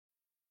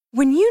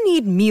When you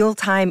need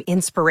mealtime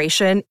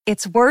inspiration,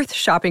 it's worth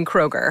shopping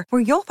Kroger,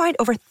 where you'll find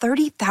over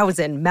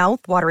 30,000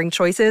 mouth-watering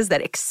choices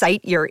that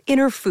excite your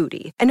inner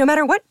foodie. And no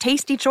matter what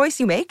tasty choice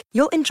you make,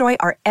 you'll enjoy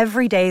our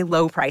everyday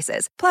low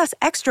prices, plus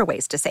extra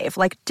ways to save,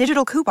 like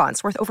digital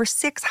coupons worth over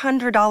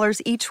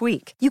 $600 each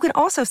week. You can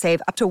also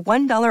save up to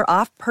 $1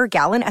 off per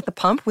gallon at the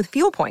pump with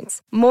fuel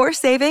points. More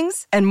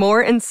savings and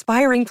more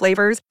inspiring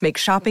flavors make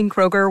shopping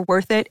Kroger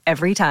worth it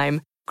every time.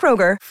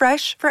 Kroger,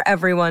 fresh for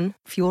everyone.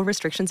 Fuel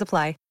restrictions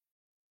apply.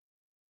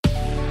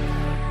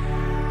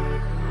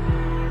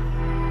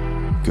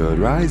 Good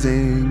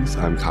risings.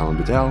 I'm Colin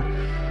Bedell.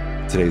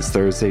 Today's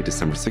Thursday,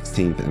 December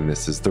 16th, and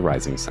this is the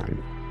Rising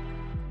Sign.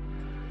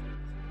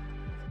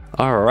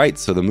 All right,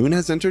 so the moon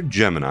has entered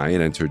Gemini.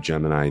 It entered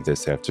Gemini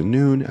this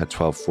afternoon at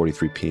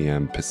 12:43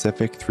 p.m.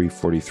 Pacific,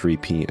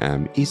 3:43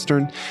 p.m.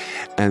 Eastern.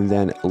 And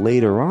then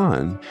later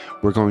on,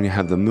 we're going to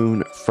have the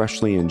moon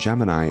freshly in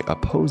Gemini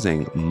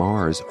opposing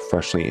Mars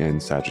freshly in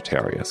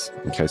Sagittarius.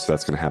 Okay, so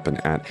that's going to happen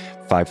at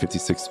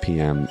 5:56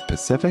 p.m.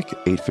 Pacific,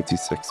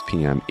 8:56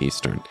 p.m.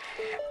 Eastern.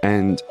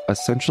 And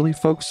essentially,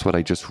 folks, what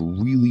I just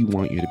really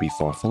want you to be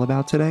thoughtful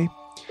about today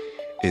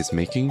is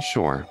making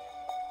sure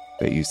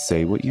that you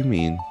say what you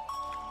mean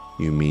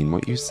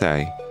what you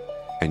say,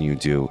 and you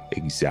do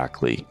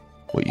exactly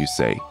what you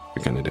say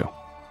you're going to do.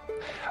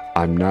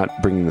 I'm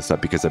not bringing this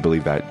up because I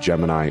believe that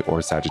Gemini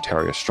or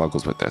Sagittarius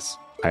struggles with this.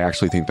 I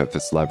actually think that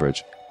this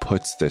leverage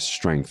puts this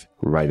strength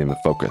right in the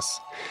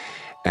focus.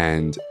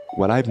 And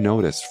what I've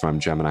noticed from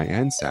Gemini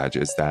and Sag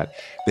is that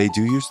they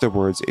do use their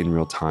words in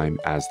real time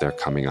as they're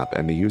coming up.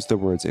 And they use their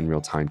words in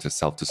real time to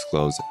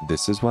self-disclose.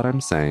 This is what I'm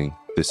saying.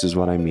 This is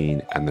what I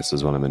mean. And this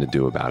is what I'm going to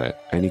do about it.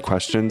 Any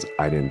questions?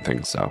 I didn't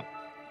think so.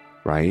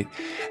 Right?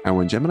 And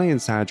when Gemini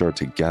and Sag are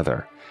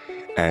together,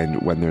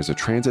 and when there's a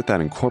transit that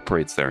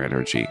incorporates their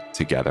energy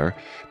together,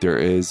 there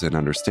is an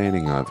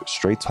understanding of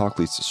straight talk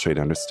leads to straight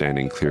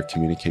understanding. Clear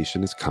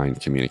communication is kind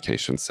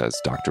communication, says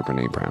Dr.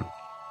 Brene Brown.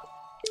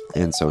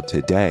 And so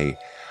today,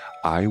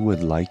 I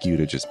would like you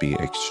to just be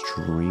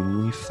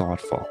extremely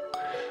thoughtful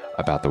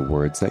about the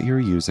words that you're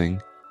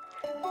using,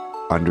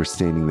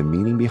 understanding the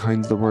meaning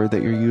behind the word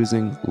that you're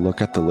using.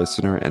 Look at the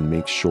listener and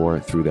make sure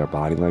through their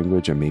body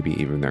language and maybe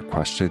even their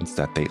questions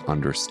that they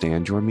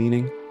understand your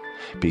meaning,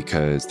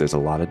 because there's a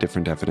lot of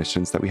different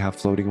definitions that we have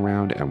floating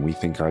around and we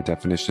think our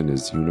definition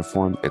is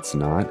uniform. It's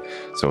not.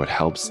 So it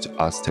helps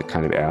us to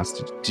kind of ask,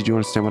 did you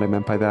understand what I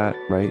meant by that?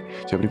 Right? Do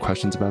you have any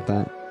questions about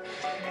that?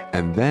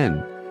 And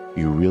then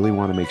you really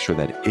want to make sure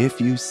that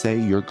if you say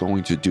you're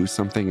going to do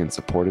something in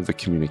support of the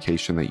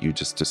communication that you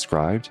just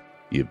described,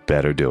 you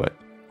better do it,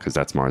 because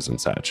that's Mars and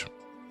Sag,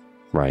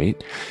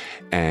 right?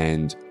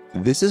 And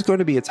this is going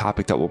to be a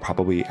topic that we'll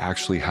probably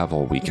actually have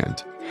all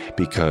weekend,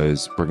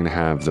 because we're going to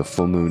have the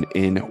full moon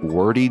in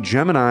wordy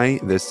Gemini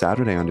this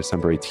Saturday on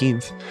December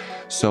 18th.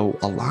 So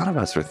a lot of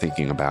us are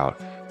thinking about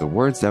the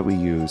words that we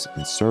use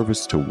in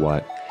service to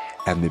what,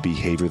 and the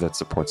behavior that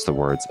supports the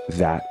words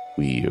that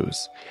we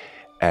use.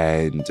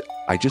 And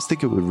I just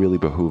think it would really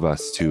behoove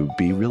us to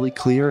be really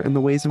clear in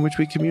the ways in which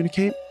we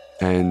communicate.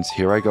 And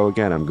here I go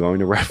again. I'm going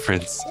to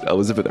reference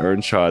Elizabeth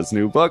Earnshaw's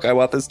new book. I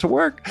want this to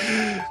work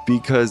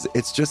because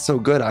it's just so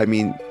good. I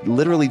mean,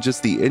 literally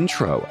just the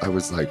intro, I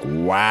was like,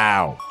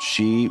 wow,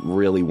 she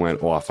really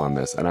went off on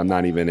this. And I'm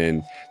not even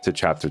into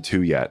chapter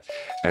 2 yet.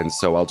 And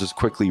so I'll just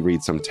quickly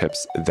read some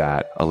tips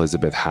that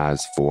Elizabeth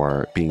has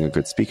for being a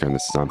good speaker. And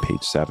this is on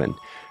page 7.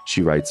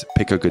 She writes,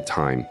 pick a good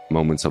time,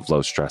 moments of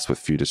low stress with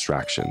few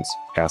distractions.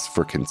 Ask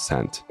for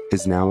consent.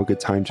 Is now a good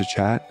time to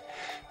chat?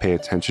 Pay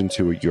attention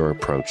to your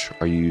approach.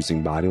 Are you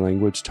using body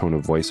language, tone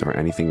of voice, or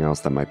anything else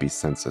that might be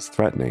sensed as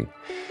threatening?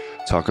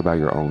 Talk about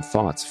your own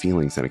thoughts,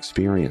 feelings, and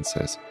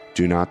experiences.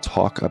 Do not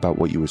talk about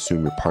what you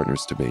assume your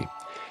partner's to be.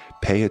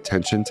 Pay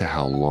attention to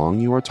how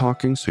long you are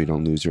talking so you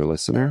don't lose your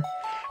listener.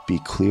 Be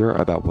clear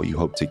about what you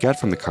hope to get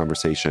from the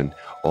conversation.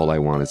 All I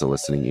want is a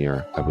listening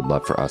ear. I would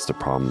love for us to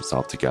problem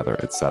solve together,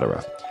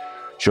 etc.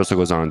 She also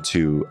goes on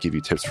to give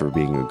you tips for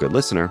being a good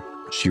listener.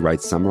 She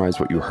writes, summarize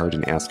what you heard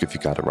and ask if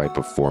you got it right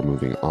before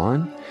moving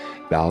on.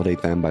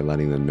 Validate them by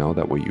letting them know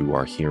that what you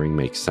are hearing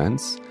makes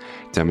sense.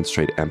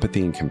 Demonstrate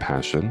empathy and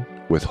compassion.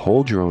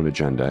 Withhold your own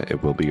agenda.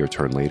 It will be your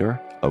turn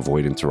later.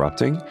 Avoid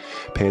interrupting.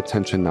 Pay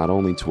attention not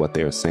only to what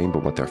they are saying,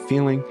 but what they're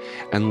feeling.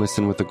 And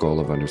listen with the goal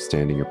of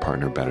understanding your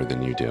partner better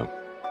than you do.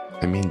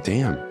 I mean,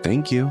 damn,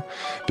 thank you.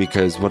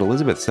 Because what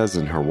Elizabeth says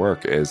in her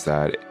work is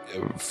that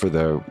for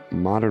the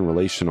modern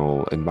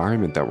relational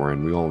environment that we're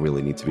in, we all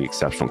really need to be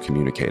exceptional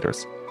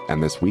communicators.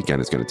 And this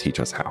weekend is going to teach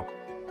us how.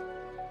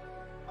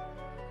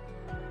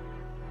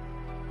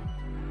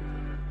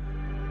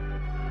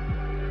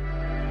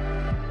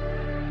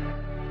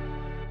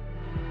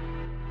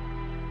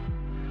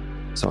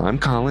 So I'm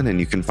Colin, and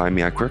you can find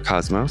me at Queer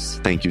Cosmos.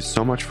 Thank you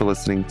so much for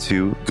listening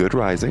to Good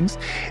Risings.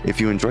 If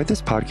you enjoyed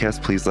this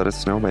podcast, please let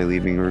us know by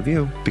leaving a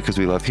review, because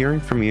we love hearing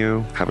from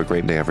you. Have a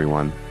great day,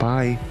 everyone.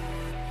 Bye.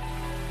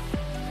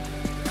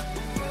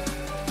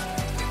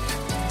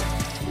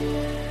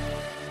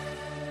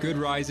 Good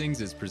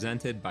Risings is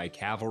presented by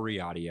Cavalry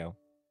Audio.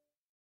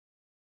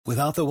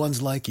 Without the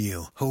ones like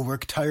you, who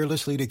work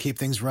tirelessly to keep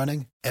things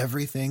running,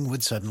 everything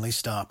would suddenly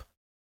stop.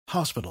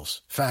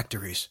 Hospitals,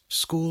 factories,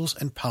 schools,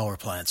 and power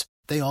plants,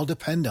 they all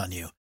depend on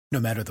you. No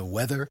matter the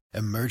weather,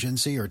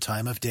 emergency, or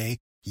time of day,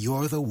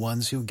 you're the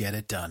ones who get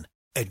it done.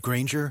 At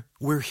Grainger,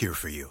 we're here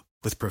for you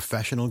with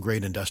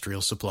professional-grade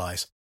industrial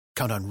supplies.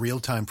 Count on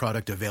real-time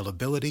product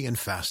availability and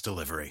fast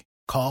delivery.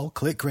 Call,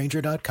 click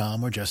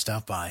Grainger.com, or just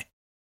stop by.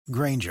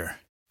 Grainger,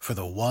 for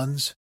the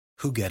ones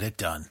who get it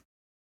done.